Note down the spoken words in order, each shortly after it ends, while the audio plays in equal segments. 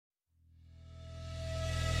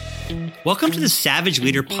Welcome to the Savage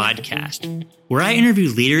Leader Podcast, where I interview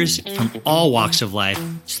leaders from all walks of life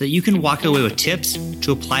so that you can walk away with tips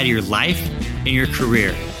to apply to your life and your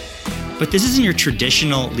career. But this isn't your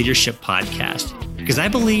traditional leadership podcast, because I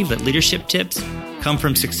believe that leadership tips come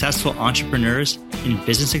from successful entrepreneurs and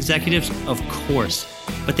business executives, of course,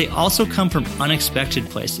 but they also come from unexpected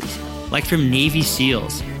places, like from Navy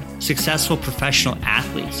SEALs, successful professional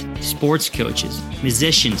athletes, sports coaches,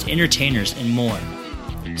 musicians, entertainers, and more.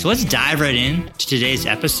 So let's dive right in to today's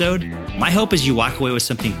episode. My hope is you walk away with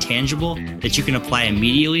something tangible that you can apply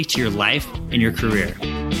immediately to your life and your career.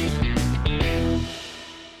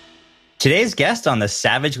 Today's guest on the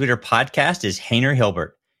Savage Leader Podcast is Heiner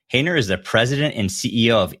Hilbert. Heiner is the president and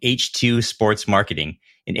CEO of H2 Sports Marketing,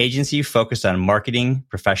 an agency focused on marketing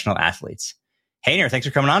professional athletes. Heiner, thanks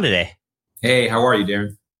for coming on today. Hey, how are you,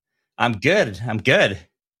 Darren? I'm good.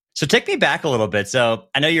 So take me back a little bit. So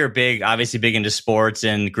I know you're obviously big into sports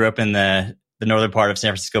and grew up in the northern part of San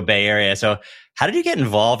Francisco Bay Area. So how did you get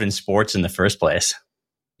involved in sports in the first place?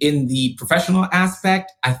 In the professional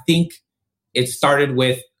aspect, I think it started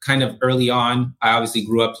with kind of early on. I obviously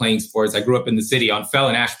grew up playing sports. I grew up in the city on Fell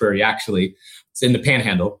and Ashbury, actually. It's in the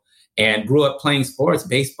Panhandle. And grew up playing sports,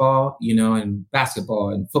 baseball, and basketball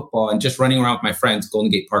and football, and just running around with my friends.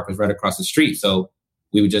 Golden Gate Park was right across the street. So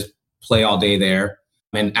we would just play all day there.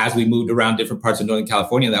 And as we moved around different parts of Northern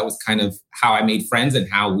California, that was kind of how I made friends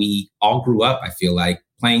and how we all grew up, I feel like,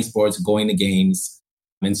 playing sports, going to games.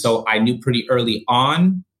 And so I knew pretty early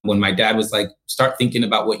on when my dad was like, start thinking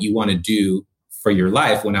about what you want to do for your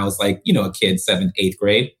life, when I was like, a kid, 7th, 8th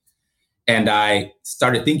grade. And I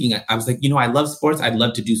started thinking, I was like, I love sports. I'd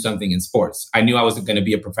love to do something in sports. I knew I wasn't going to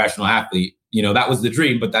be a professional athlete. That was the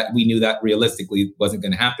dream, but that we knew that realistically wasn't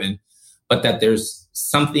going to happen. But that there's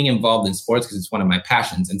something involved in sports because it's one of my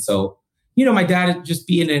passions. And so, my dad, just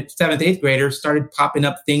being a 7th, 8th grader, started popping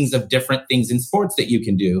up things of different things in sports that you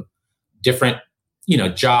can do, different,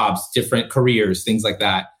 jobs, different careers, things like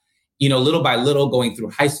that. Little by little, going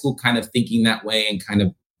through high school, kind of thinking that way and kind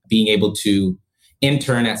of being able to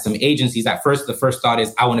intern at some agencies. At first, the first thought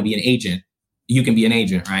is, I want to be an agent. You can be an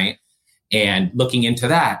agent, right? And looking into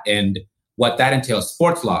that and what that entails,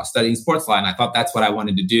 studying sports law. And I thought that's what I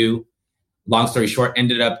wanted to do. Long story short,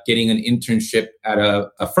 ended up getting an internship at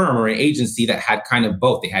a firm or an agency that had kind of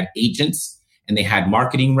both. They had agents and they had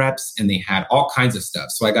marketing reps and they had all kinds of stuff.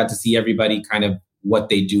 So I got to see everybody kind of what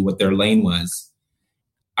they do, what their lane was.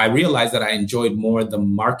 I realized that I enjoyed more the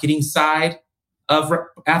marketing side of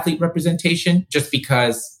athlete representation, just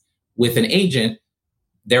because with an agent,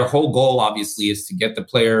 their whole goal obviously is to get the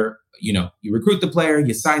player, you recruit the player,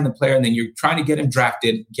 you sign the player, and then you're trying to get him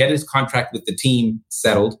drafted, get his contract with the team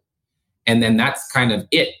settled. And then that's kind of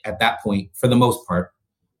it at that point for the most part.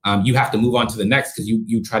 You have to move on to the next because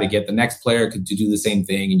you try to get the next player to do the same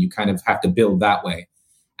thing, and you kind of have to build that way.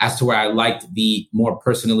 As to where I liked the more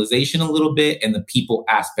personalization a little bit and the people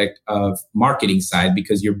aspect of marketing side,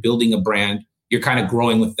 because you're building a brand, you're kind of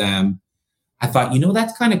growing with them. I thought,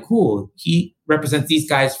 that's kind of cool. He represents these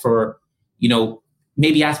guys for,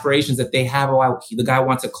 maybe aspirations that they have. The guy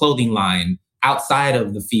wants a clothing line outside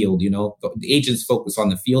of the field. The agents focus on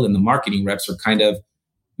the field, and the marketing reps are kind of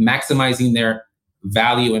maximizing their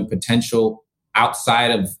value and potential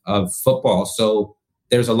outside of football. So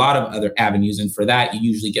there's a lot of other avenues. And for that, you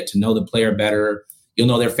usually get to know the player better. You'll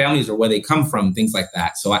know their families or where they come from, things like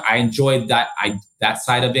that. So I enjoyed that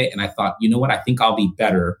side of it. And I thought, I think I'll be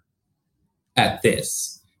better at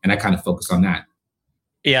this. And I kind of focused on that.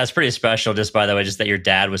 Yeah, it's pretty special, just by the way, just that your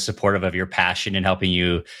dad was supportive of your passion and helping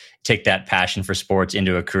you take that passion for sports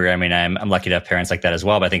into a career. I mean, I'm lucky to have parents like that as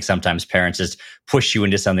well, but I think sometimes parents just push you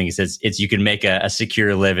into something that says you can make a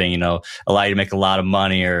secure living, allow you to make a lot of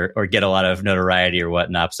money or get a lot of notoriety or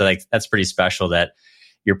whatnot. So that's pretty special that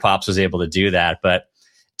your pops was able to do that. But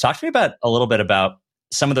talk to me a little bit about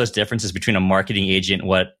some of those differences between a marketing agent and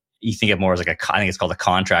what you think of more as I think it's called a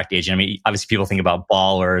contract agent. I mean, obviously people think about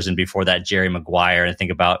ballers and before that, Jerry Maguire, and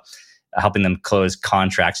think about helping them close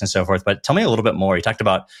contracts and so forth. But tell me a little bit more. You talked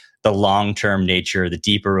about the long-term nature, the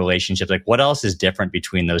deeper relationships. Like, what else is different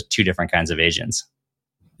between those two different kinds of agents?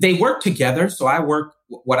 They work together. So I work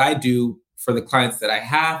what I do for the clients that I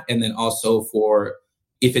have. And then also for,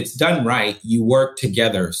 if it's done right, you work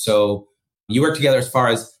together. So you work together as far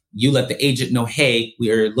as you let the agent know, hey,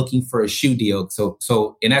 we're looking for a shoe deal.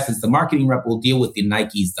 So in essence, the marketing rep will deal with the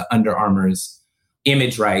Nikes, the Under Armours,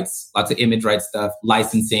 image rights, lots of image rights stuff,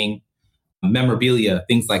 licensing, memorabilia,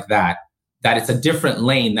 things like that. That it's a different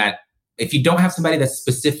lane that if you don't have somebody that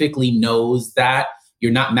specifically knows that,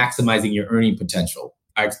 you're not maximizing your earning potential.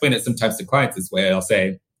 I explain it sometimes to clients this way. I'll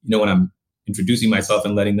say, when I'm introducing myself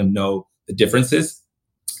and letting them know the differences,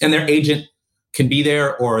 And their agent can be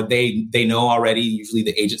there, or they know already. Usually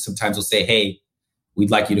the agent sometimes will say, hey,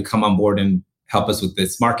 we'd like you to come on board and help us with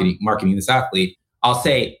this marketing this athlete. I'll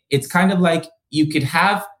say it's kind of like you could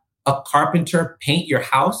have a carpenter paint your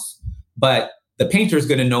house, but the painter is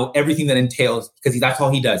going to know everything that entails, because that's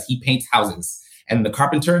all he does. He paints houses, and the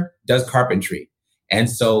carpenter does carpentry. And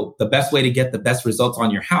so the best way to get the best results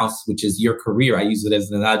on your house, which is your career, I use it as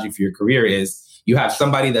an analogy for your career, is you have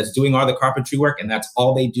somebody that's doing all the carpentry work, and that's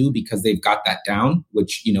all they do because they've got that down,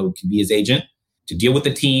 which, can be his agent to deal with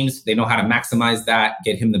the teams. They know how to maximize that,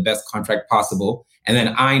 get him the best contract possible. And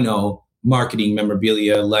then I know marketing,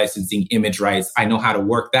 memorabilia, licensing, image rights. I know how to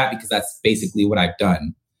work that because that's basically what I've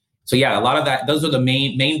done. So yeah, a lot of that, those are the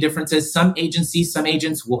main differences. Some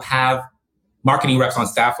agents will have marketing reps on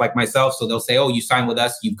staff like myself. So they'll say, oh, you sign with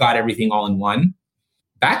us, you've got everything all in one.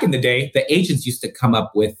 Back in the day, the agents used to come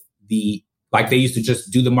up with they used to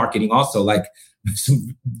just do the marketing also, like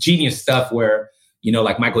some genius stuff where,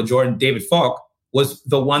 like Michael Jordan, David Falk was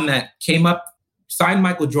the one that came up, signed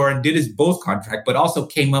Michael Jordan, did his Bulls contract, but also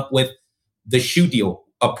came up with the shoe deal,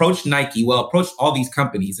 approached Nike, approached all these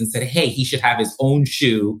companies and said, hey, he should have his own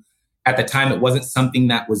shoe. At the time, it wasn't something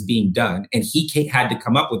that was being done. And he had to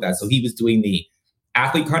come up with that. So he was doing the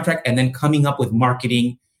athlete contract and then coming up with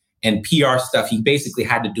marketing and PR stuff. He basically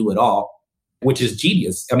had to do it all, which is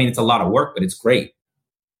genius. I mean, it's a lot of work, but it's great.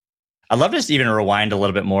 I'd love to just even rewind a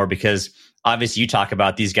little bit more, because obviously you talk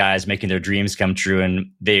about these guys making their dreams come true and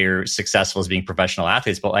they're successful as being professional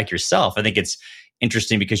athletes. But like yourself, I think it's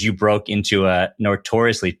interesting because you broke into a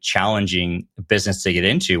notoriously challenging business to get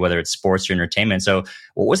into, whether it's sports or entertainment. So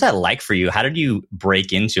what was that like for you? How did you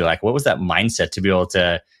break into, what was that mindset to be able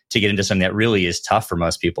to get into something that really is tough for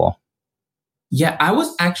most people? Yeah, I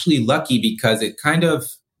was actually lucky because it kind of,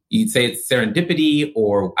 you'd say it's serendipity,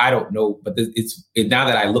 or I don't know, but now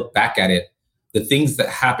that I look back at it, the things that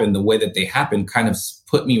happened, the way that they happened kind of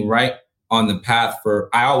put me right on the path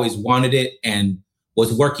I always wanted it and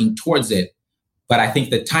was working towards it. But I think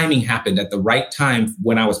the timing happened at the right time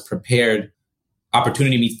when I was prepared.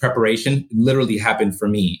 Opportunity meets preparation literally happened for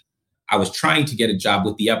me. I was trying to get a job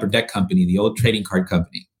with the Upper Deck company, the old trading card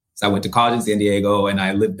company. So I went to college in San Diego and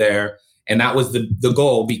I lived there. And that was the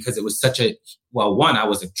goal, because it was one, I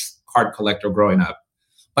was a card collector growing up,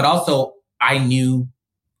 but also I knew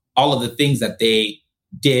all of the things that they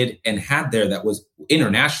did and had there that was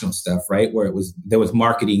international stuff, right? Where there was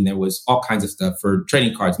marketing, there was all kinds of stuff for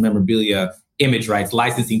trading cards, memorabilia, image rights,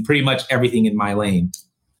 licensing, pretty much everything in my lane.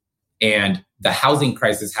 And the housing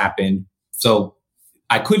crisis happened. So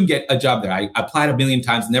I couldn't get a job there. I applied a million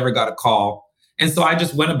times, never got a call. And so I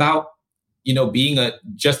just went about, being a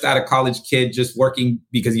just out of college kid, just working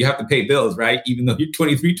because you have to pay bills, right? Even though you're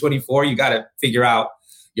 23, 24, you got to figure out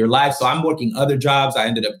your life. So I'm working other jobs. I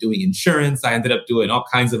ended up doing insurance. I ended up doing all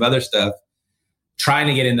kinds of other stuff, trying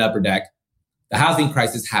to get into Upper Deck. The housing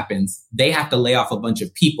crisis happens. They have to lay off a bunch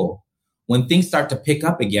of people. When things start to pick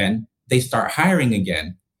up again, they start hiring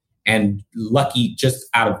again. And lucky, just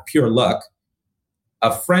out of pure luck,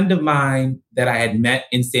 a friend of mine that I had met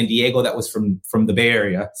in San Diego that was from the Bay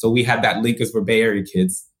Area. So we had that link because we're Bay Area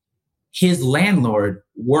kids. His landlord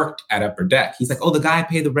worked at Upper Deck. He's like, oh, the guy I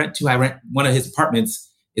pay the rent to, I rent one of his apartments,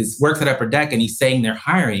 works at Upper Deck, and he's saying they're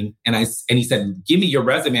hiring. And he said, give me your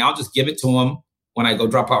resume. I'll just give it to him when I go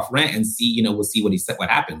drop off rent and see, we'll see what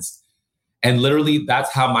happens. And literally,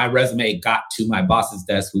 that's how my resume got to my boss's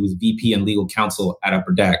desk, who was VP and legal counsel at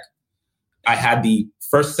Upper Deck. I had the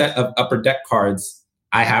first set of Upper Deck cards.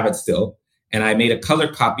 I have it still. And I made a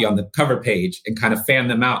color copy on the cover page and kind of fanned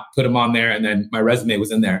them out, put them on there. And then my resume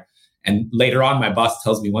was in there. And later on, my boss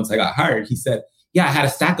tells me once I got hired, he said, yeah, I had a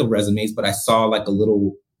stack of resumes, but I saw like a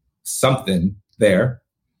little something there,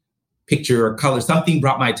 picture or color, something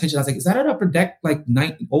brought my attention. I was like, is that an Upper Deck,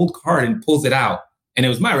 old card? And pulls it out. And it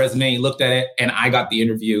was my resume. He looked at it and I got the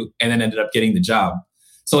interview and then ended up getting the job.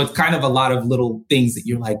 So it's kind of a lot of little things that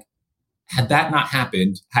you're like, had that not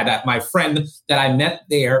happened, my friend that I met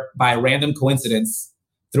there by random coincidence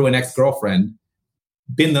through an ex-girlfriend,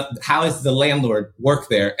 how is the landlord work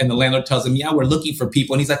there? And the landlord tells him, yeah, we're looking for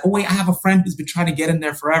people. And he's like, oh, wait, I have a friend who's been trying to get in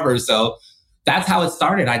there forever. So that's how it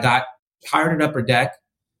started. I got hired at Upper Deck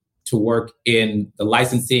to work in the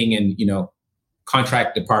licensing and,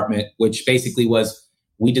 contract department, which basically was,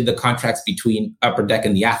 we did the contracts between Upper Deck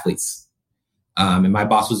and the athletes. And my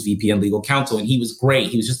boss was VP and legal counsel, and he was great.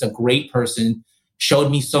 He was just a great person, showed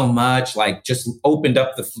me so much, just opened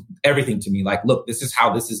up everything to me. Look, this is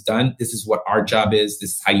how this is done. This is what our job is.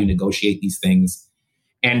 This is how you negotiate these things.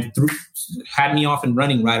 And had me off and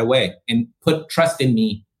running right away and put trust in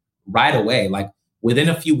me right away. Within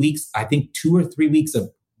a few weeks, I think 2 or 3 weeks of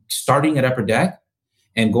starting at Upper Deck,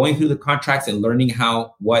 and going through the contracts and learning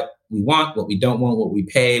what we want, what we don't want, what we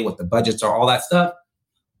pay, what the budgets are, all that stuff.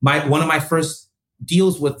 One of my first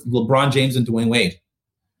deals with LeBron James and Dwayne Wade.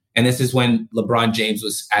 And this is when LeBron James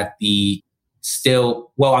was on the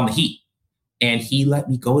Heat. And he let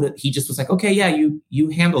me he just was like, okay, yeah, you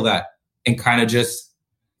handle that. And kind of just,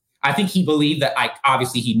 I think he believed that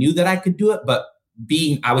obviously he knew that I could do it, but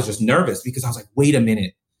I was just nervous because I was like, wait a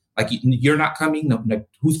minute, like, you're not coming? No, like,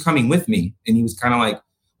 who's coming with me? And he was kind of like,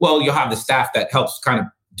 well, you'll have the staff that helps kind of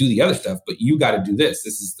do the other stuff, but you got to do this.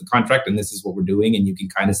 This is the contract and this is what we're doing. And you can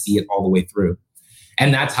kind of see it all the way through.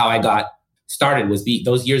 And that's how I got started.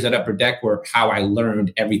 Those years at Upper Deck were how I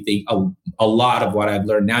learned everything, a lot of what I've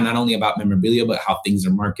learned now, not only about memorabilia, but how things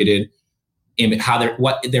are marketed,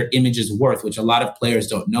 what their image is worth, which a lot of players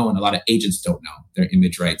don't know. And a lot of agents don't know their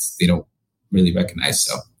image rights. They don't really recognize.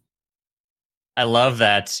 So I love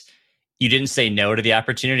that you didn't say no to the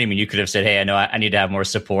opportunity. I mean, you could have said, hey, I know I need to have more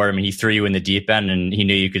support. I mean, he threw you in the deep end and he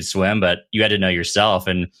knew you could swim, but you had to know yourself.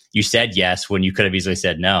 And you said yes when you could have easily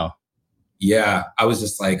said no. Yeah, I was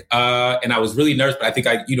just like, and I was really nervous, but I think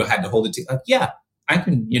I had to hold it to, like, yeah, I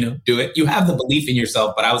can, do it. You have the belief in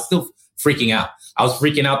yourself, but I was still freaking out. I was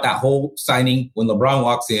freaking out that whole signing when LeBron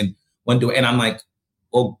walks in, and I'm like,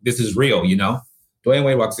 oh, this is real, Dwayne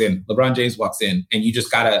Wade walks in, LeBron James walks in, and you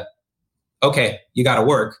just you gotta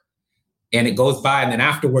work. And it goes by, and then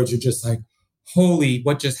afterwards, you're just like, holy,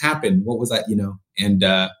 what just happened? What was that,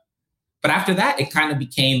 And, but after that, it kind of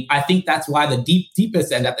became, I think that's why the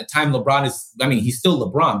deepest end at the time, he's still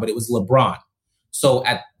LeBron, but it was LeBron. So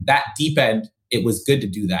at that deep end, it was good to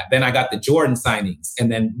do that. Then I got the Jordan signings.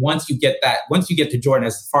 And then once you get to Jordan,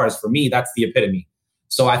 as far as for me, that's the epitome.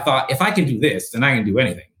 So I thought, if I can do this, then I can do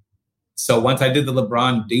anything. So once I did the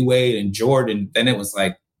LeBron, D-Wade, and Jordan, then it was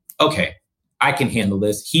like, okay, I can handle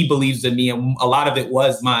this. He believes in me. And a lot of it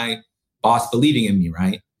was my boss believing in me,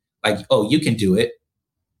 right? Like, oh, you can do it.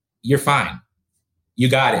 You're fine. You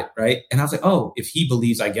got it, right? And I was like, oh, if he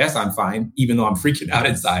believes, I guess I'm fine, even though I'm freaking out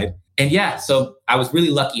inside. And yeah, so I was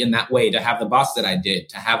really lucky in that way to have the boss that I did,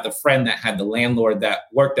 to have the friend that had the landlord that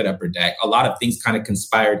worked at Upper Deck. A lot of things kind of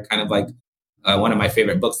conspired, kind of like one of my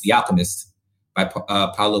favorite books, The Alchemist by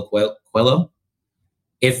Paulo Coelho.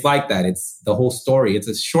 It's like that. It's the whole story. It's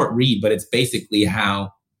a short read, but it's basically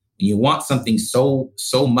how when you want something so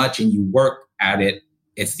much and you work at it,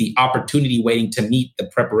 it's the opportunity waiting to meet the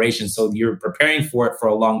preparation. So you're preparing for it for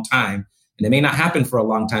a long time, and it may not happen for a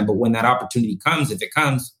long time, but when that opportunity comes, if it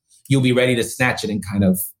comes, you'll be ready to snatch it and kind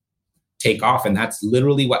of take off. And that's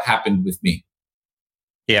literally what happened with me.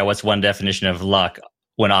 Yeah. What's one definition of luck?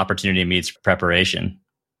 When opportunity meets preparation.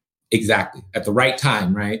 Exactly. At the right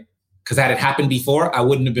time, right? Because had it happened before, I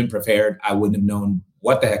wouldn't have been prepared. I wouldn't have known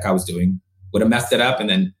what the heck I was doing. Would have messed it up, and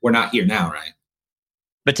then we're not here now, right?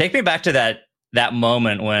 But take me back to that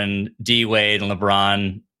moment when D Wade and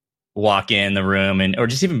LeBron walk in the room, or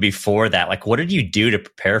just even before that. Like, what did you do to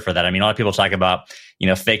prepare for that? I mean, a lot of people talk about,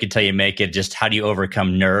 fake it till you make it. Just how do you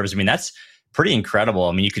overcome nerves? I mean, that's pretty incredible.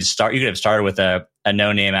 I mean, you could have started with a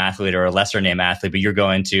no-name athlete or a lesser-name athlete, but you're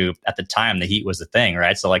going to, at the time, the Heat was the thing,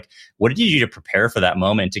 right? So, like, what did you do to prepare for that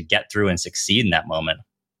moment, to get through and succeed in that moment?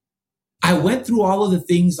 I went through all of the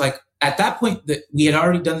things. Like, at that point, that we had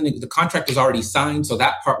already done, the contract was already signed, so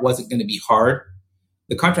that part wasn't going to be hard.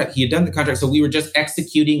 He had done the contract, so we were just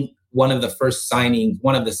executing one of the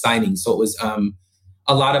signings. So it was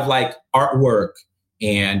a lot of like artwork,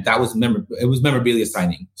 and it was memorabilia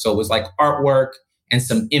signing. So it was like artwork and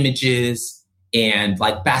some images and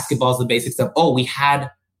like basketballs, the basic stuff. Oh, we had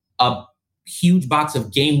a huge box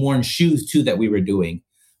of game-worn shoes too that we were doing.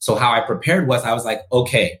 So how I prepared was, I was like,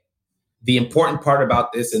 okay, the important part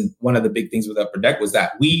about this, and one of the big things with Upper Deck, was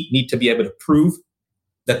that we need to be able to prove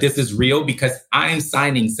that this is real, because I'm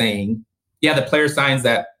signing saying, yeah, the player signs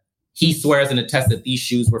that he swears and attests that these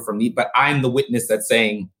shoes were from me, but I'm the witness that's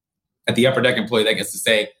saying, at the Upper Deck employee that gets to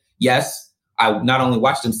say, yes, I not only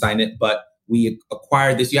watched him sign it, but we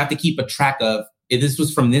acquired this. You have to keep a track of, if this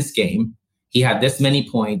was from this game, he had this many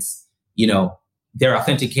points, they're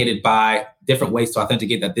authenticated by different ways to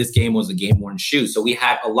authenticate that this game was a game-worn shoe. So we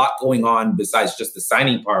had a lot going on besides just the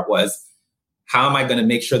signing part. Was, how am I going to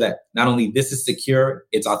make sure that not only this is secure,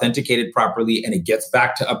 it's authenticated properly, and it gets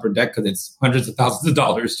back to Upper Deck, because it's hundreds of thousands of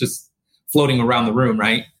dollars just floating around the room,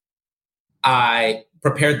 right? I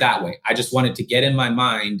prepared that way. I just wanted to get in my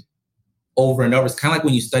mind over and over. It's kind of like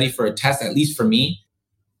when you study for a test, at least for me,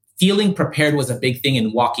 feeling prepared was a big thing,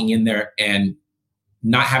 in walking in there and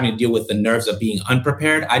not having to deal with the nerves of being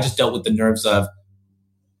unprepared. I just dealt with the nerves of,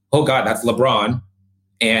 oh God, that's LeBron.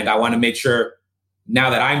 And I want to make sure, now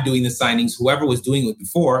that I'm doing the signings, whoever was doing it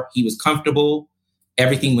before, he was comfortable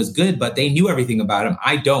everything was good, but they knew everything about him.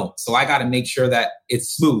 I don't. So I got to make sure that it's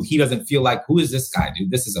smooth. He doesn't feel like, who is this guy,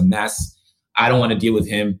 dude? This is a mess. I don't want to deal with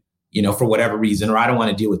him, for whatever reason, or I don't want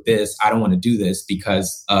to deal with this. I don't want to do this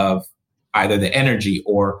because of either the energy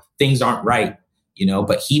or things aren't right,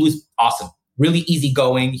 but he was awesome, really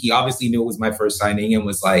easygoing. He obviously knew it was my first signing and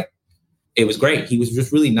was like, it was great. He was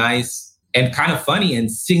just really nice and kind of funny and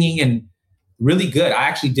singing and really good. I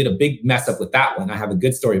actually did a big mess up with that one. I have a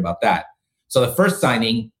good story about that. So the first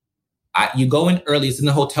signing, you go in early. It's in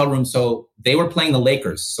the hotel room. So they were playing the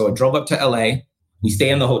Lakers. So I drove up to LA. We stay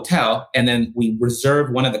in the hotel and then we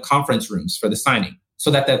reserve one of the conference rooms for the signing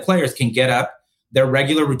so that the players can get up their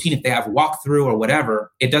regular routine. If they have walkthrough or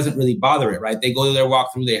whatever, it doesn't really bother it, right? They go to their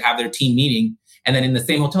walkthrough, they have their team meeting. And then in the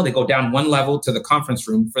same hotel, they go down one level to the conference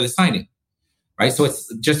room for the signing. Right. So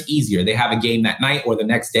it's just easier. They have a game that night or the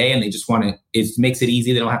next day and they just it makes it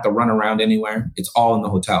easy. They don't have to run around anywhere. It's all in the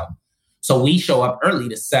hotel. So we show up early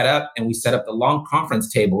to set up and we set up the long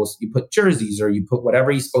conference tables. You put jerseys or you put whatever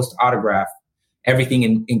he's supposed to autograph,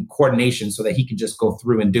 everything in coordination so that he can just go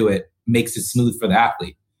through and do it, makes it smooth for the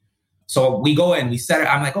athlete. So we go in, we set it.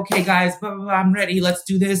 I'm like, okay, guys, blah, blah, blah, I'm ready. Let's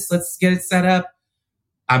do this. Let's get it set up.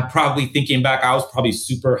 I'm probably thinking back, I was probably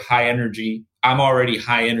super high energy. I'm already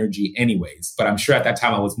high energy anyways, but I'm sure at that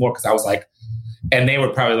time I was more because I was like, and they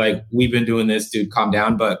were probably like, we've been doing this, dude, calm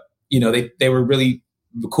down. But, they were really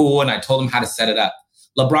cool. And I told them how to set it up.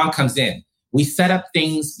 LeBron comes in. We set up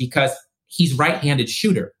things because he's right-handed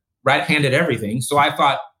shooter, right-handed everything. So I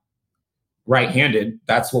thought right-handed,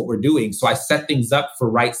 that's what we're doing. So I set things up for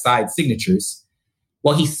right side signatures.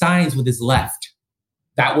 Well, he signs with his left.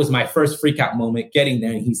 That was my first freak out moment getting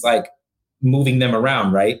there. And he's like moving them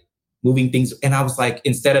around, right? Moving things. And I was like,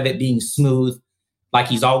 instead of it being smooth, like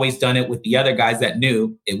he's always done it with the other guys that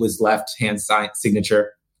knew it was left hand side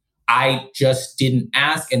signature. I just didn't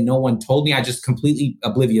ask and no one told me. I just completely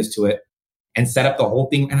oblivious to it and set up the whole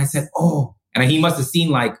thing. And I said, oh, and he must have seen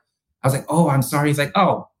like, I was like, oh, I'm sorry. He's like,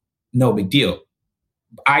 oh, no big deal.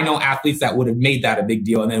 I know athletes that would have made that a big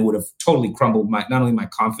deal and then would have totally crumbled not only my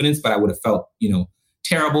confidence, but I would have felt,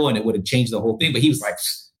 terrible and it would have changed the whole thing. But he was like,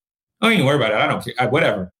 oh, you don't worry about it. I don't care.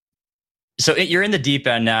 Whatever. So you're in the deep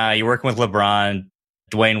end now. You're working with LeBron,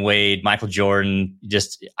 Dwayne Wade, Michael Jordan,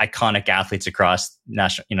 just iconic athletes across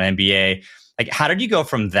national, NBA. Like, how did you go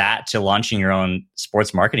from that to launching your own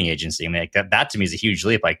sports marketing agency? I mean, like that to me is a huge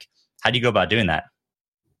leap. Like, how do you go about doing that?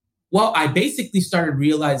 Well, I basically started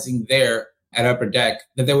realizing there at Upper Deck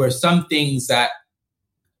that there were some things that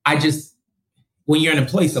when you're an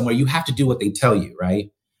employee somewhere, you have to do what they tell you,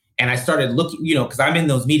 right? And I started looking, because I'm in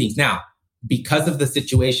those meetings now because of the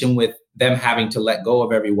situation with them having to let go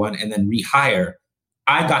of everyone and then rehire.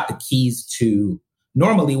 I got the keys to,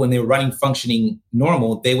 normally when they were running functioning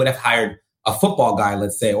normal, they would have hired a football guy,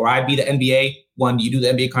 let's say, or I'd be the NBA one. You do the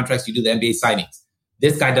NBA contracts, you do the NBA signings.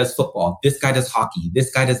 This guy does football. This guy does hockey.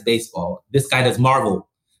 This guy does baseball. This guy does Marvel,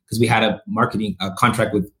 because we had a marketing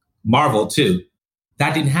contract with Marvel too.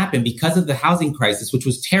 That didn't happen because of the housing crisis, which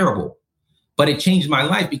was terrible. But it changed my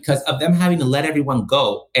life because of them having to let everyone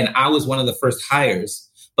go. And I was one of the first hires,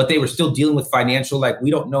 but they were still dealing with financial, like, we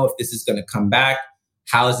don't know if this is going to come back.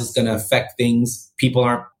 How is this going to affect things?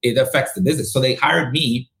 It affects the business. So they hired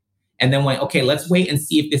me and then went, okay, let's wait and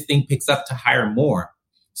see if this thing picks up to hire more.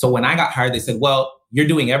 So when I got hired, they said, well, you're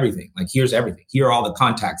doing everything. Like, here's everything. Here are all the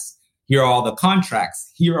contacts. Here are all the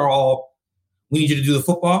contracts. Here are all, we need you to do the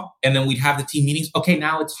football. And then we'd have the team meetings. Okay,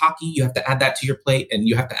 now it's hockey. You have to add that to your plate. And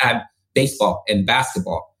you have to add baseball and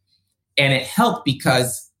basketball. And it helped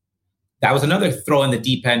because that was another throw in the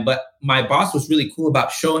deep end. But my boss was really cool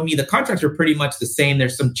about showing me the contracts are pretty much the same.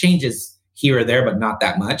 There's some changes here or there, but not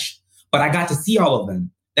that much. But I got to see all of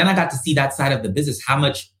them. Then I got to see that side of the business, how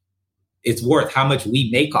much it's worth, how much we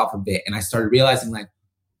make off of it. And I started realizing, like,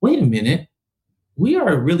 wait a minute, we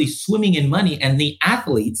are really swimming in money and the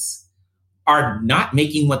athletes are not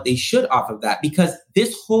making what they should off of that, because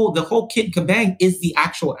the whole kid kabang is the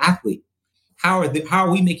actual athlete. How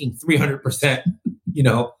are we making 300%,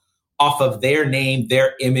 off of their name,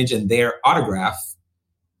 their image, and their autograph?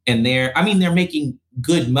 And they're making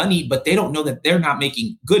good money, but they don't know that they're not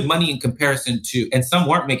making good money in comparison to, and some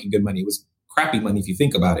weren't making good money. It was crappy money if you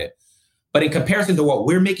think about it. But in comparison to what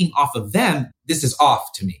we're making off of them, this is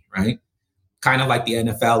off to me, right? Kind of like the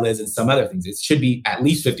NFL is and some other things. It should be at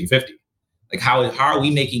least 50-50. Like, how are we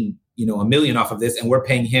making, $1 million off of this and we're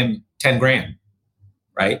paying him 10 grand,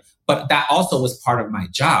 right? But that also was part of my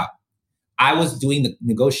job. I was doing the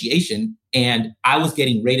negotiation and I was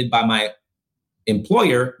getting rated by my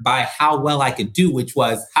employer by how well I could do, which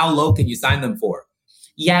was, how low can you sign them for?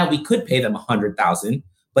 Yeah, we could pay them $100,000,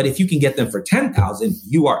 but if you can get them for $10,000,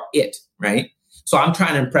 you are it, right? So I'm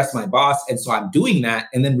trying to impress my boss. And so I'm doing that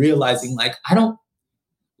and then realizing like, I don't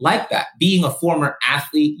like that. Being a former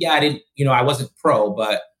athlete, yeah, I wasn't pro,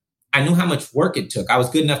 but I knew how much work it took. I was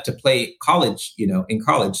good enough to play college, in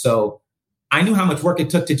college. So I knew how much work it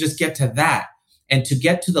took to just get to that. And to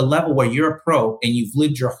get to the level where you're a pro and you've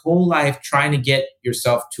lived your whole life trying to get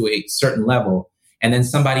yourself to a certain level, and then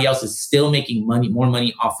somebody else is still making more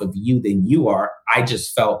money off of you than you are, I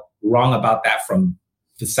just felt wrong about that from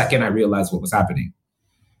the second I realized what was happening.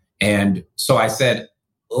 And so I said,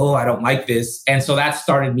 oh, I don't like this. And so that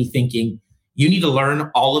started me thinking, you need to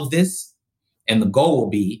learn all of this. And the goal will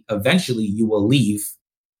be eventually you will leave.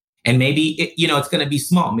 And maybe, it's going to be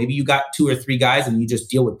small. Maybe you got 2 or 3 guys and you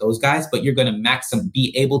just deal with those guys, but you're going to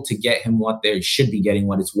be able to get him what they should be getting,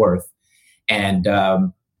 what it's worth. And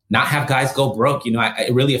not have guys go broke.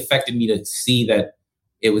 It really affected me to see that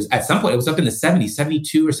it was at some point, it was up in the 70s,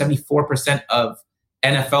 72 or 74% of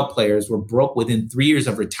NFL players were broke within 3 years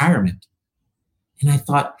of retirement. And I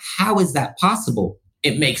thought, how is that possible?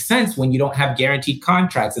 It makes sense when you don't have guaranteed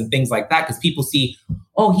contracts and things like that, because people see,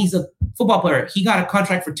 oh, he's a football player. He got a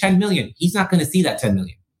contract for 10 million. He's not going to see that 10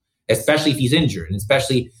 million, especially if he's injured. And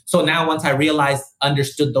so now once I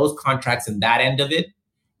understood those contracts and that end of it,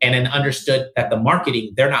 and then understood that the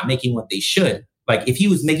marketing, they're not making what they should. Like if he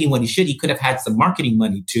was making what he should, he could have had some marketing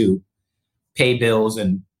money to pay bills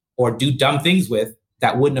or do dumb things with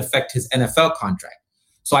that wouldn't affect his NFL contract.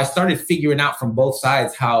 So I started figuring out from both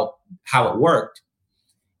sides how it worked.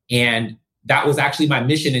 And that was actually my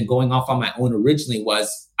mission in going off on my own originally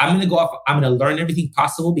was I'm going to learn everything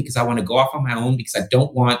possible because I want to go off on my own because I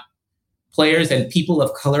don't want players and people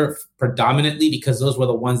of color predominantly, because those were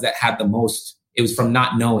the ones that had the most. It was from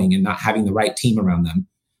not knowing and not having the right team around them,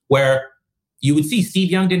 where you would see Steve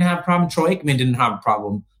Young didn't have a problem. Troy Aikman didn't have a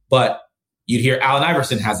problem, but you'd hear Allen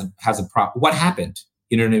Iverson has a problem. What happened?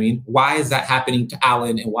 You know what I mean? Why is that happening to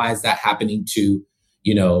Allen? And why is that happening to,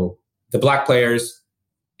 the black players?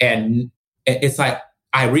 And it's like,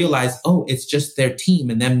 I realized, oh, it's just their team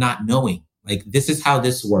and them not knowing. Like, this is how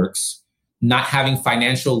this works. Not having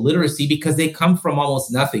financial literacy because they come from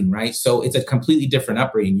almost nothing, right? So it's a completely different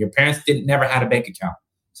upbringing. Your parents never had a bank account.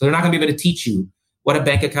 So they're not going to be able to teach you what a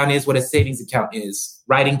bank account is, what a savings account is,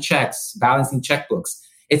 writing checks, balancing checkbooks.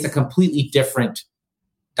 It's a completely different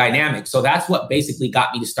dynamic. So that's what basically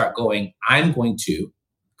got me to start going, I'm going to,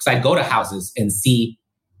 because I go to houses and see,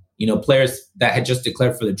 players that had just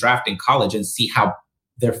declared for the draft in college and see how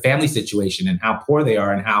their family situation and how poor they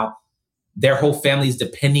are and how their whole family is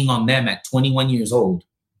depending on them at 21 years old.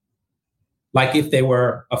 Like if they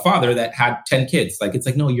were a father that had 10 kids, like it's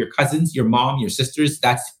like, no, your cousins, your mom, your sisters,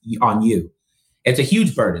 that's on you. It's a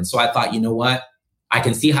huge burden. So I thought, you know what? I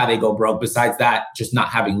can see how they go broke. Besides that, just not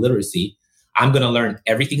having literacy, I'm going to learn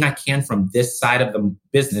everything I can from this side of the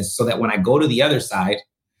business so that when I go to the other side,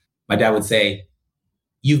 my dad would say,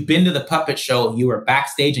 you've been to the puppet show, you were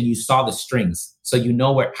backstage and you saw the strings. So you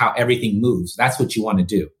know how everything moves. That's what you want to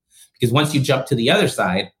do. Because once you jump to the other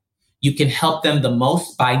side, you can help them the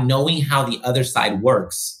most by knowing how the other side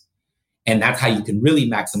works. And that's how you can really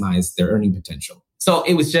maximize their earning potential. So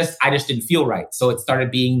it was I just didn't feel right. So it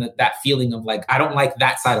started being that feeling of like, I don't like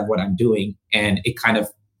that side of what I'm doing. And it kind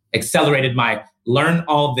of accelerated my learn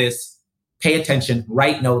all this, pay attention,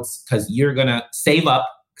 write notes, because you're going to save up,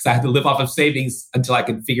 because I had to live off of savings until I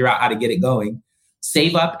could figure out how to get it going.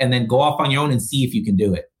 Save up and then go off on your own and see if you can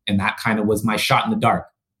do it. And that kind of was my shot in the dark.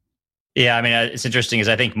 Yeah, I mean, it's interesting because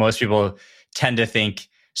I think most people tend to think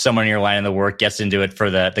someone in your line of the work gets into it for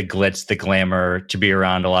the glitz, the glamour, to be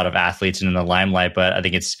around a lot of athletes and in the limelight. But I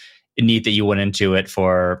think it's neat that you went into it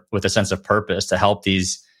with a sense of purpose to help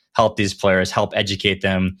these players, help educate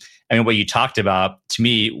them. I mean, what you talked about to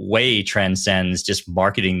me way transcends just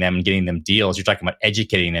marketing them and getting them deals. You're talking about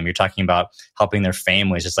educating them. You're talking about helping their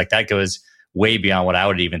families. It's like that goes way beyond what I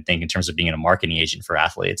would even think in terms of being a marketing agent for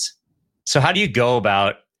athletes. So how do you go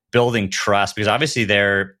about building trust? Because obviously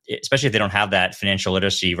especially if they don't have that financial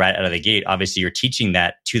literacy right out of the gate, obviously you're teaching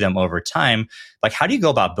that to them over time. Like, how do you go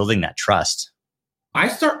about building that trust? I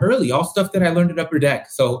start early, all stuff that I learned at Upper Deck.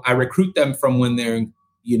 So I recruit them from when they're in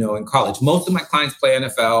college. Most of my clients play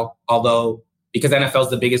NFL, although because NFL is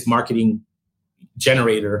the biggest marketing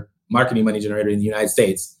money generator in the United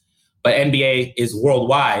States, but NBA is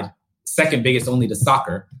worldwide, second biggest only to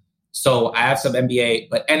soccer. So I have some NBA,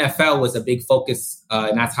 but NFL was a big focus.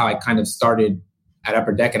 And that's how I kind of started at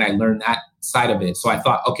Upper Deck and I learned that side of it. So I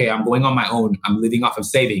thought, okay, I'm going on my own. I'm living off of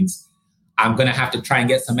savings. I'm going to have to try and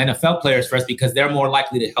get some NFL players first because they're more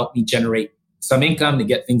likely to help me generate some income to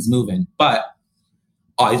get things moving. But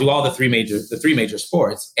I do all the three major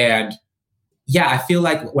sports. And yeah, I feel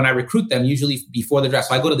like when I recruit them, usually before the draft,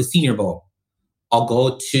 so I go to the Senior Bowl. I'll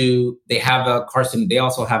go to, they have a Carson, they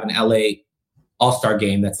also have an LA All-Star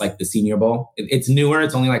game that's like the Senior Bowl. It's newer.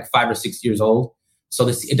 It's only like 5 or 6 years old. So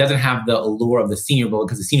it doesn't have the allure of the Senior Bowl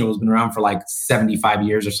because the Senior Bowl has been around for like 75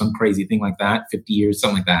 years or some crazy thing like that, 50 years,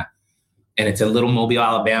 something like that. And it's in Little Mobile,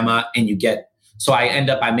 Alabama. And so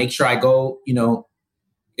I make sure I go,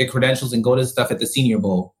 get credentials and go to stuff at the Senior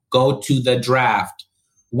Bowl, go to the draft.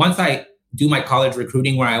 Once I do my college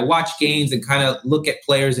recruiting where I watch games and kind of look at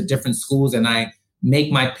players at different schools and I make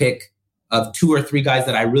my pick of 2 or 3 guys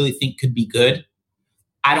that I really think could be good,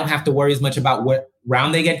 I don't have to worry as much about what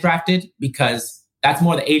round they get drafted because that's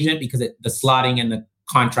more the agent because the slotting and the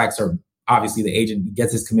contracts are obviously the agent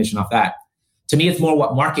gets his commission off that. To me, it's more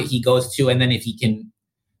what market he goes to and then if he's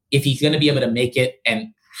going to be able to make it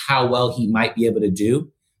and how well he might be able to do.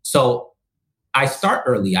 So I start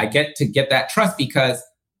early. I get that trust because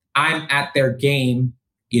I'm at their game,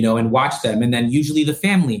 and watch them. And then usually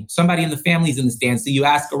somebody in the family's in the stands. So you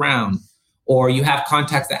ask around or you have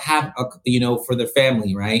contacts that have, for their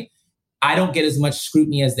family, right? I don't get as much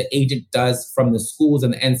scrutiny as the agent does from the schools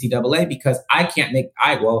and the NCAA because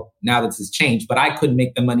now this has changed, but I couldn't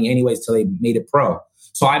make the money anyways till they made it pro.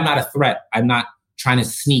 So I'm not a threat. I'm not trying to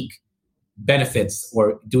sneak benefits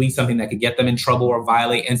or doing something that could get them in trouble or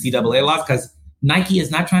violate NCAA laws because Nike is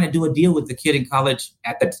not trying to do a deal with the kid in college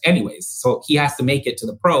anyways. So he has to make it to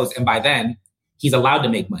the pros. And by then he's allowed to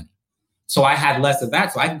make money. So I had less of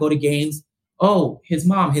that. So I can go to games. Oh, his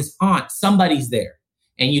mom, his aunt, somebody's there.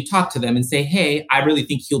 And you talk to them and say, hey, I really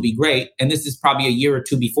think he'll be great. And this is probably a year or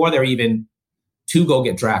 2 before they're even to go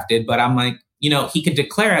get drafted. But I'm like, he could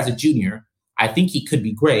declare as a junior. I think he could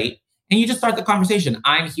be great. And you just start the conversation.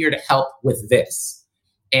 I'm here to help with this.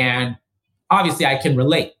 And obviously I can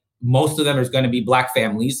relate. Most of them is going to be Black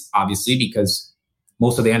families, obviously, because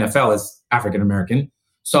most of the NFL is African-American.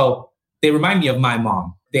 So they remind me of my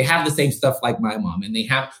mom. They have the same stuff like my mom. And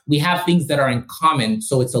we have things that are in common.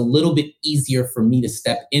 So it's a little bit easier for me to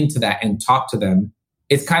step into that and talk to them.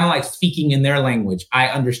 It's kind of like speaking in their language. I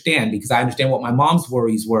understand because I understand what my mom's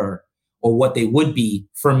worries were or what they would be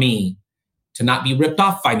for me to not be ripped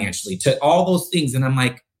off financially, to all those things. And I'm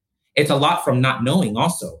like, it's a lot from not knowing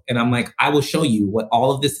also. And I'm like, I will show you what all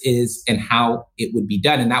of this is and how it would be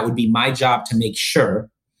done. And that would be my job to make sure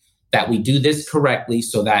that we do this correctly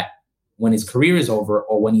so that when his career is over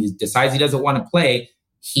or when he decides he doesn't want to play,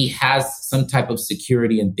 he has some type of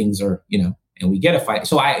security and things are, and we get a fight.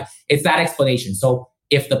 So it's that explanation. So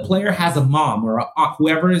if the player has a mom or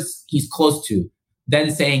whoever he's close to,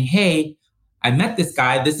 then saying, hey, I met this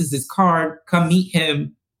guy. This is his card. Come meet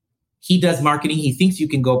him. He does marketing. He thinks you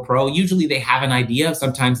can go pro. Usually they have an idea.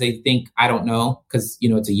 Sometimes they think, I don't know, because,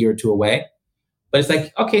 it's a year or 2 away. But it's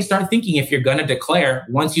like, okay, start thinking if you're going to declare.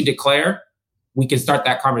 Once you declare, we can start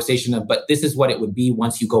that conversation of, but this is what it would be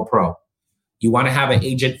once you go pro. You want to have an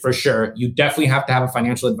agent for sure. You definitely have to have a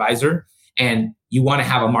financial advisor and you want to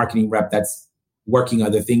have a marketing rep that's working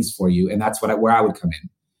other things for you. And that's where I would come in.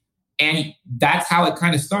 And that's how it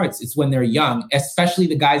kind of starts. It's when they're young, especially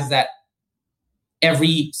the guys that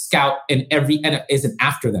every scout and isn't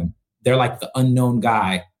after them. They're like the unknown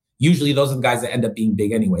guy. Usually those are the guys that end up being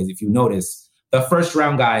big anyways. If you notice, the first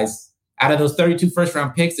round guys, out of those 32 first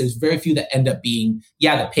round picks, there's very few that end up being,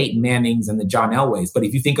 the Peyton Mannings and the John Elways. But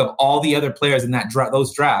if you think of all the other players in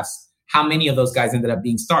those drafts, how many of those guys ended up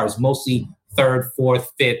being stars? Mostly 3rd, 4th,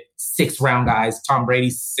 5th, 6th round guys. Tom Brady,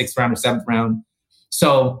 6th round or 7th round.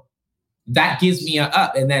 So that gives me a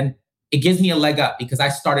up. And then it gives me a leg up because I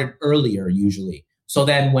started earlier usually. So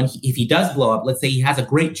then if he does blow up, let's say he has a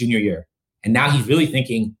great junior year and now he's really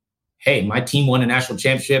thinking, hey, my team won a national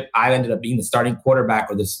championship. I ended up being the starting quarterback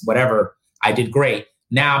or this whatever. I did great.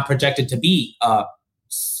 Now I'm projected to be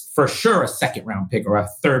for sure a 2nd round pick or a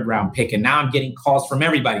 3rd round pick. And now I'm getting calls from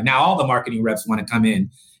everybody. Now all the marketing reps want to come in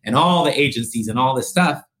and all the agencies and all this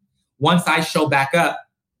stuff. Once I show back up,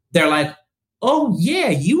 they're like, oh yeah,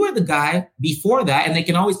 you were the guy before that. And they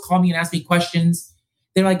can always call me and ask me questions.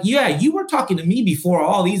 They're like, yeah, you were talking to me before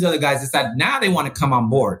all these other guys decided. Now they want to come on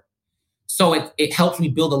board. So it helps me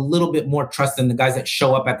build a little bit more trust in the guys that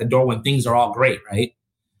show up at the door when things are all great, right?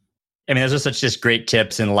 I mean, those are such just great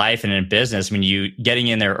tips in life and in business. I mean, you getting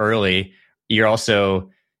in there early, you're also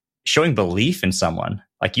showing belief in someone.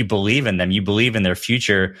 Like you believe in them, you believe in their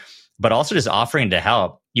future, but also just offering to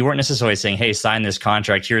help. You weren't necessarily saying, hey, sign this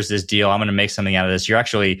contract. Here's this deal. I'm going to make something out of this. You're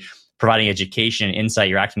actually providing education, insight.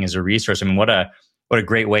 You're acting as a resource. I mean, what a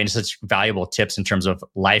great way and such valuable tips in terms of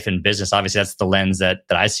life and business. Obviously, that's the lens that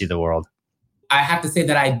I see the world. I have to say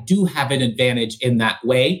that I do have an advantage in that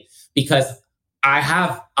way because I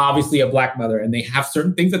have obviously a Black mother and they have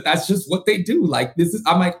certain things that's just what they do. Like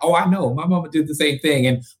I'm like, oh, I know. My mama did the same thing.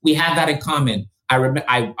 And we have that in common.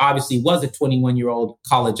 I obviously was a 21-year-old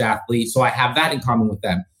college athlete, so I have that in common with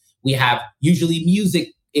them. We have usually music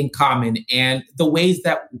in common, and the ways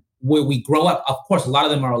that where we grow up, of course, a lot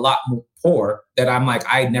of them are a lot more poor that I'm like,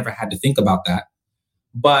 I never had to think about that.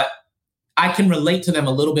 But I can relate to them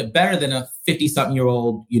a little bit better than a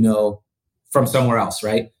 50-something-year-old, from somewhere else,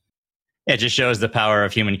 right? It just shows the power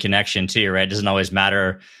of human connection too, right? It doesn't always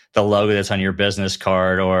matter the logo that's on your business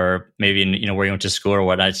card or maybe where you went to school or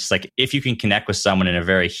whatnot. It's just like if you can connect with someone in a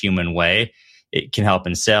very human way, it can help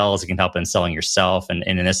in sales, it can help in selling yourself. And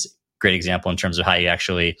in this great example in terms of how you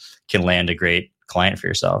actually can land a great client for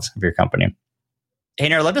yourself, for your company.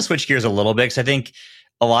 Heiner, I'd love to switch gears a little bit because I think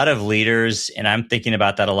a lot of leaders, and I'm thinking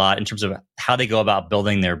about that a lot in terms of how they go about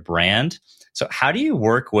building their brand. So how do you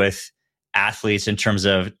work with athletes in terms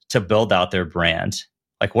of to build out their brand?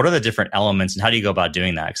 Like what are the different elements and how do you go about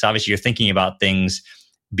doing that? Because obviously you're thinking about things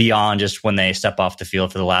beyond just when they step off the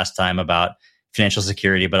field for the last time about financial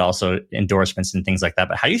security, but also endorsements and things like that.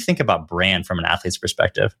 But how do you think about brand from an athlete's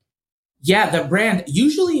perspective? Yeah, the brand,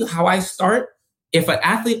 usually how I start, if an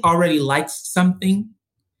athlete already likes something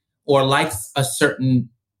or likes a certain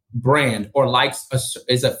brand or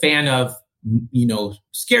is a fan of,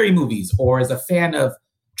 scary movies or is a fan of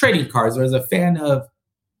trading cards or is a fan of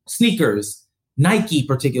sneakers, Nike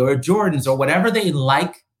particular, or Jordans or whatever they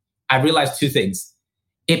like, I realized two things.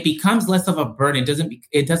 It becomes less of a burden.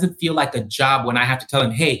 It doesn't feel like a job when I have to tell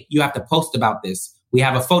them, hey, you have to post about this. We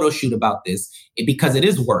have a photo shoot about this because it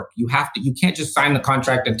is work. You can't just sign the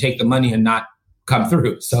contract and take the money and not come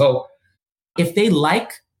through. So if they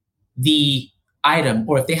like the item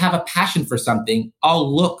or if they have a passion for something,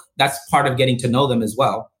 that's part of getting to know them as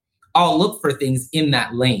well. I'll look for things in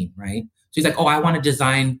that lane, right? So he's like, oh, I want to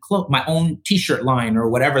design my own t-shirt line or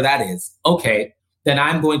whatever that is. Okay, then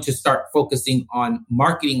I'm going to start focusing on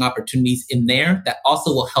marketing opportunities in there that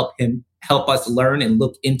also will help us learn and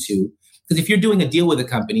look into. Because if you're doing a deal with a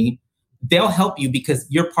company, they'll help you because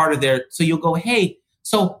you're part of so you'll go, hey,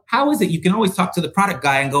 so how is it? You can always talk to the product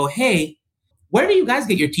guy and go, hey, where do you guys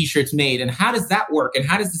get your t-shirts made? And how does that work? And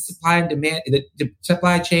how does the supply and demand, the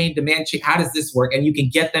supply chain, demand chain, how does this work? And you can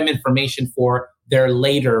get them information for their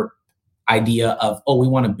later idea of, we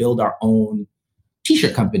want to build our own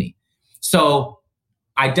t-shirt company. So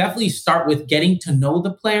I definitely start with getting to know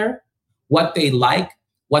the player, what they like,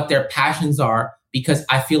 what their passions are, because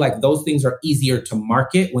I feel like those things are easier to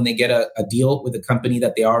market when they get a deal with a company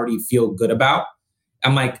that they already feel good about.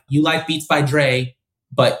 I'm like, you like Beats by Dre,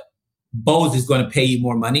 but Bose is going to pay you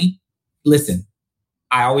more money. Listen,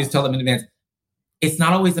 I always tell them in advance, it's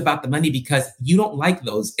not always about the money because you don't like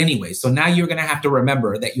those anyway. So now you're going to have to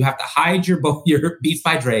remember that you have to hide your Beats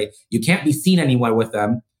by Dre. You can't be seen anywhere with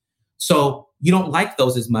them. So you don't like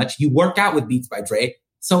those as much. You work out with Beats by Dre.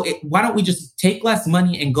 So why don't we just take less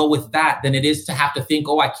money and go with that than it is to have to think,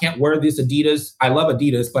 I can't wear this Adidas. I love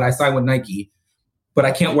Adidas, but I signed with Nike, but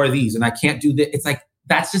I can't wear these and I can't do that. It's like,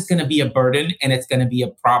 that's just going to be a burden and it's going to be a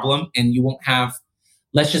problem and you won't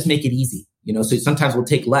let's just make it easy. So sometimes we'll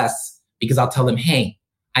take less because I'll tell them, hey,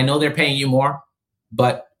 I know they're paying you more,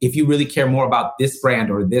 but if you really care more about this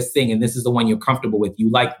brand or this thing, and this is the one you're comfortable with, you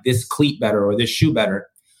like this cleat better or this shoe better,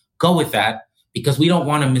 go with that. Because we don't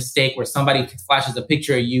want a mistake where somebody flashes a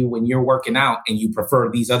picture of you when you're working out and you prefer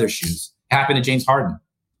these other shoes. It happened to James Harden.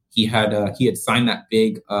 He had signed that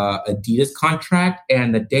big Adidas contract,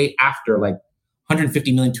 and the day after, like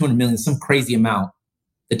 150 million, 200 million, some crazy amount.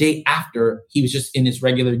 The day after, he was just in his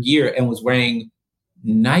regular gear and was wearing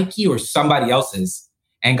Nike or somebody else's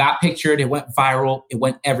and got pictured. It went viral.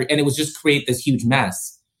 And it was just create this huge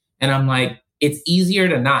mess. And I'm like, it's easier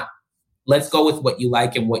to not. Let's go with what you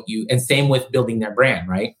like and same with building their brand,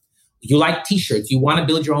 right? You like t-shirts. You want to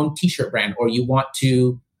build your own t-shirt brand, or you want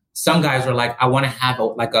to, some guys are like, I want to have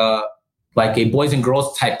a boys and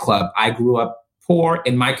girls type club. I grew up poor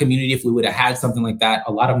in my community. If we would have had something like that,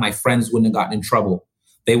 a lot of my friends wouldn't have gotten in trouble.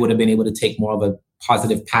 They would have been able to take more of a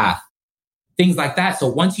positive path, things like that. So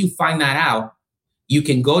once you find that out, you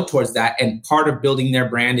can go towards that. And part of building their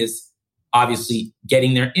brand is obviously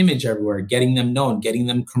getting their image everywhere, getting them known, getting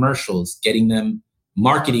them commercials, getting them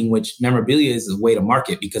marketing, which memorabilia is a way to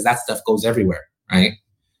market because that stuff goes everywhere, right?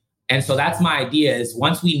 And so that's my idea is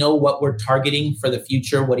once we know what we're targeting for the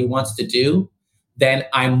future, what he wants to do, then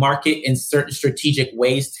I market in certain strategic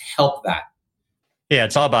ways to help that. Yeah,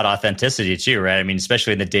 it's all about authenticity too, right? I mean,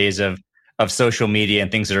 especially in the days of social media and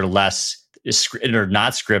things that are less or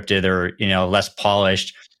not scripted or, less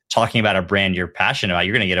polished. Talking about a brand you're passionate about,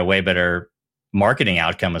 you're going to get a way better marketing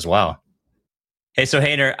outcome as well. Hey, so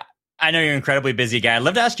Heiner, I know you're an incredibly busy guy. I'd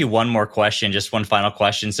love to ask you one more question, just one final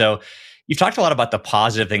question. So, You've talked a lot about the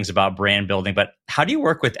positive things about brand building, but how do you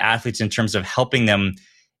work with athletes in terms of helping them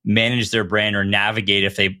manage their brand or navigate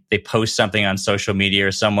if they post something on social media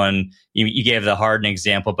or someone, you gave the Harden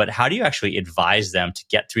example, but how do you actually advise them to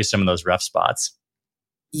get through some of those rough spots?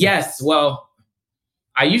 Yes. Well,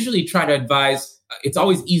 I usually try to advise, it's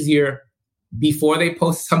always easier before they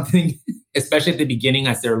post something, especially at the beginning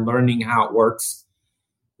as they're learning how it works,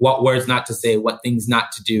 what words not to say, what things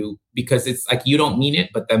not to do, because it's like you don't mean it,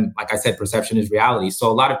 but then, like I said, perception is reality. So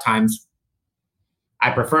a lot of times I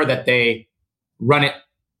prefer that they run it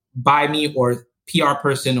by me or PR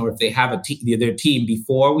person, or if they have their team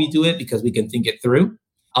before we do it, because we can think it through.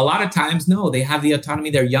 A lot of times, no, they have the autonomy.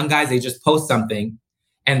 They're young guys. They just post something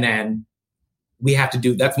and then we have to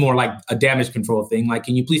do, that's more like a damage control thing. Like,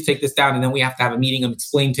 can you please take this down? And then we have to have a meeting and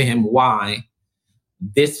explain to him why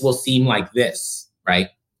this will seem like this, right?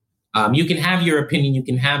 You can have your opinion,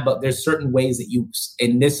 but there's certain ways that you,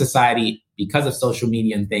 in this society, because of social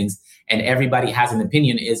media and things, and everybody has an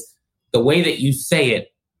opinion, is the way that you say it.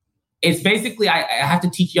 It's basically, I have to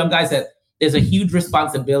teach young guys that there's a huge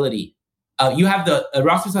responsibility. You have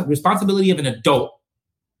the responsibility of an adult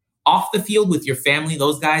off the field with your family,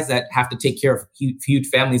 those guys that have to take care of huge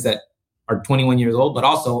families that are 21 years old, but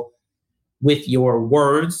also with your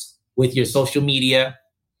words, with your social media.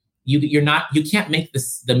 You can't make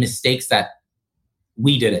the mistakes that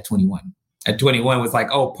we did at 21. At 21 was like,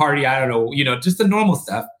 oh, party, I don't know, just the normal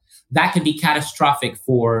stuff. That can be catastrophic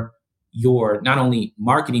for your not only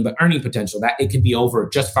marketing, but earning potential. That it could be over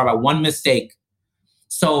just for about one mistake.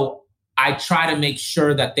 So I try to make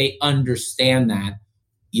sure that they understand that.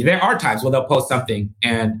 There are times where they'll post something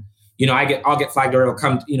and, I'll get flagged, or it'll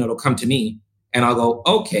come to me and I'll go,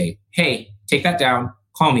 okay, hey, take that down,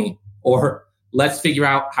 call me, or let's figure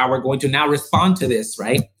out how we're going to now respond to this,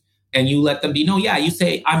 right? And you let them be, you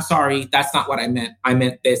say, I'm sorry, that's not what I meant. I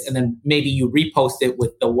meant this. And then maybe you repost it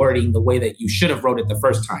with the wording the way that you should have wrote it the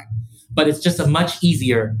first time. But it's just a much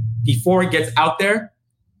easier before it gets out there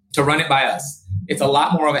to run it by us. It's a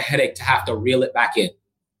lot more of a headache to have to reel it back in.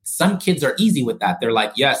 Some kids are easy with that. They're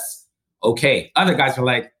like, yes, okay. Other guys are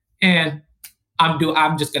like, I'm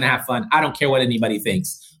just going to have fun. I don't care what anybody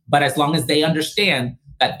thinks. But as long as they understand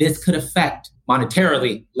that this could affect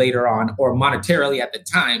monetarily later on or monetarily at the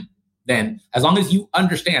time, then as long as you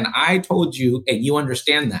understand, I told you and you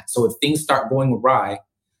understand that. So if things start going awry,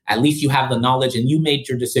 at least you have the knowledge and you made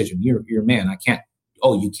your decision. You're a man.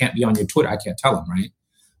 You can't be on your Twitter. I can't tell them, right?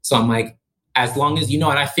 So I'm like, as long as and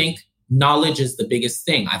I think knowledge is the biggest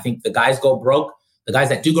thing. I think the guys go broke. The guys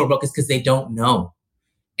that do go broke is because they don't know.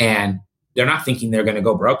 And they're not thinking they're going to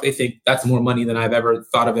go broke. They think that's more money than I've ever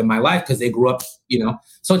thought of in my life because they grew up,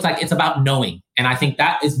 So it's like, it's about knowing. And I think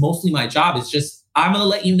that is mostly my job. It's just, I'm going to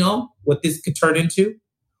let you know what this could turn into,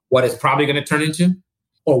 what it's probably going to turn into,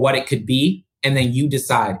 or what it could be. And then you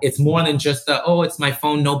decide. It's more than just it's my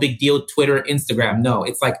phone, no big deal, Twitter, Instagram. No,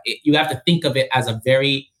 it's like you have to think of it as a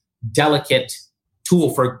very delicate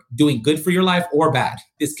tool for doing good for your life or bad.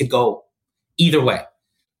 This could go either way.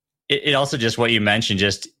 It also just what you mentioned,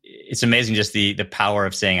 it's amazing just the power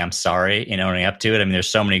of saying I'm sorry and owning up to it. I mean, there's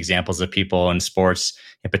so many examples of people in sports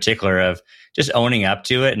in particular of just owning up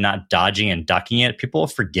to it and not dodging and ducking it. People will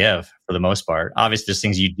forgive for the most part. Obviously, there's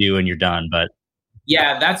things you do and you're done, but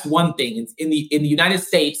yeah, that's one thing. In the United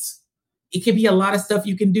States, it could be a lot of stuff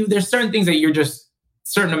you can do. There's certain things that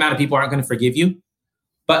certain amount of people aren't going to forgive you.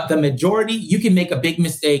 But the majority, you can make a big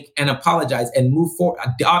mistake and apologize and move forward.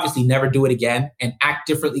 Obviously, never do it again and act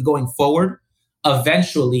differently going forward.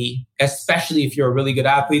 Eventually, especially if you're a really good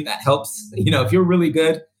athlete, that helps. If you're really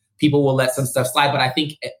good, people will let some stuff slide. But I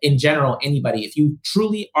think in general, anybody, if you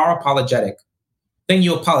truly are apologetic, then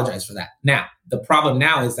you apologize for that. Now, the problem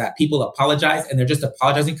now is that people apologize and they're just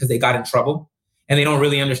apologizing because they got in trouble and they don't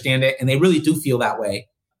really understand it. And they really do feel that way.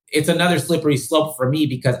 It's another slippery slope for me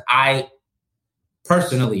because I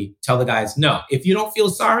personally tell the guys, no, if you don't feel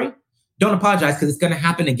sorry, don't apologize because it's going to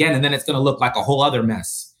happen again. And then it's going to look like a whole other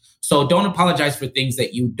mess. So don't apologize for things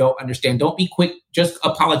that you don't understand. Don't be quick. Just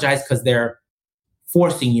apologize because they're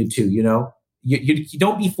forcing you to, You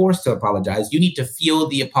don't be forced to apologize. You need to feel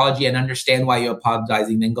the apology and understand why you're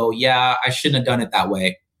apologizing. Then go, yeah, I shouldn't have done it that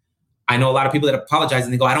way. I know a lot of people that apologize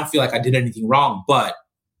and they go, I don't feel like I did anything wrong. But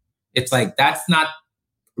it's like, that's not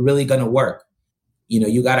really going to work.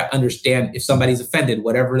 You got to understand if somebody's offended,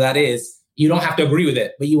 whatever that is. You don't have to agree with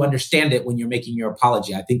it, but you understand it when you're making your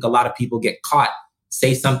apology. I think a lot of people get caught,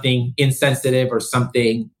 say something insensitive or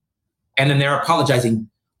something, and then they're apologizing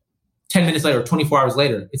 10 minutes later, 24 hours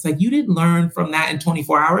later. It's like, you didn't learn from that in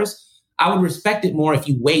 24 hours. I would respect it more if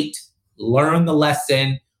you wait, learn the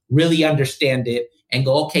lesson, really understand it, and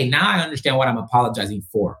go, okay, now I understand what I'm apologizing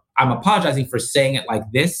for. I'm apologizing for saying it like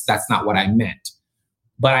this. That's not what I meant.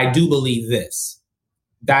 But I do believe this,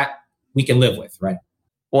 that we can live with, right?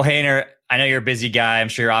 Well, Heiner, I know you're a busy guy. I'm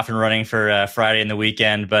sure you're often running for Friday and the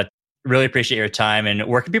weekend, but really appreciate your time. And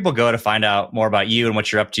where can people go to find out more about you and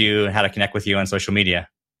what you're up to and how to connect with you on social media?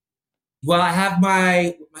 Well, I have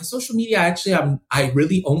my social media. Actually, I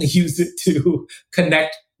really only use it to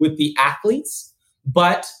connect with the athletes,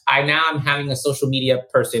 but now I'm having a social media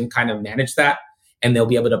person kind of manage that, and they'll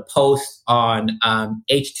be able to post on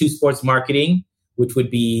H2 Sports Marketing, which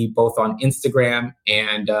would be both on Instagram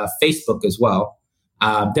and Facebook as well.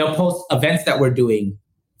 They'll post events that we're doing,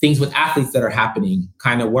 things with athletes that are happening,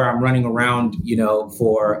 kind of where I'm running around,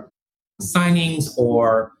 for signings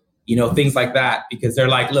or things like that, because they're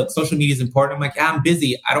like, look, social media is important. I'm like, yeah, I'm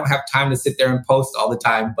busy. I don't have time to sit there and post all the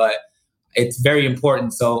time, but it's very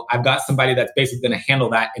important. So I've got somebody that's basically going to handle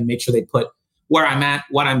that and make sure they put where I'm at,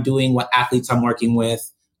 what I'm doing, what athletes I'm working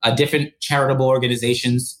with, different charitable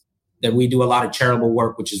organizations that we do a lot of charitable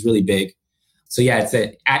work, which is really big. So yeah, it's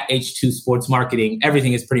at H2 Sports Marketing.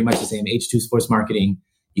 Everything is pretty much the same. H2 Sports Marketing.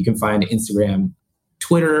 You can find Instagram,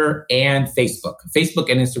 Twitter, and Facebook. Facebook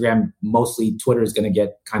and Instagram, mostly. Twitter is going to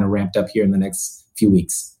get kind of ramped up here in the next few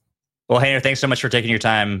weeks. Well, Heiner, thanks so much for taking your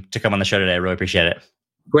time to come on the show today. I really appreciate it.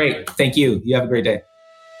 Great. Thank you. You have a great day.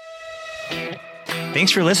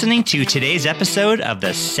 Thanks for listening to today's episode of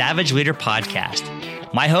the Savage Leader Podcast.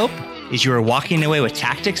 My hope is you are walking away with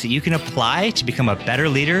tactics that you can apply to become a better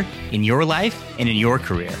leader in your life and in your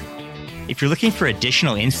career. If you're looking for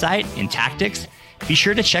additional insight and tactics, be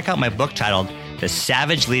sure to check out my book titled The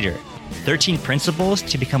Savage Leader, 13 Principles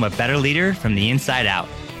to Become a Better Leader from the Inside Out.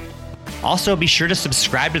 Also, be sure to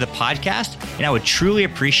subscribe to the podcast, and I would truly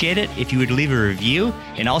appreciate it if you would leave a review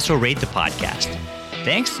and also rate the podcast.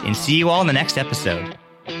 Thanks, and see you all in the next episode.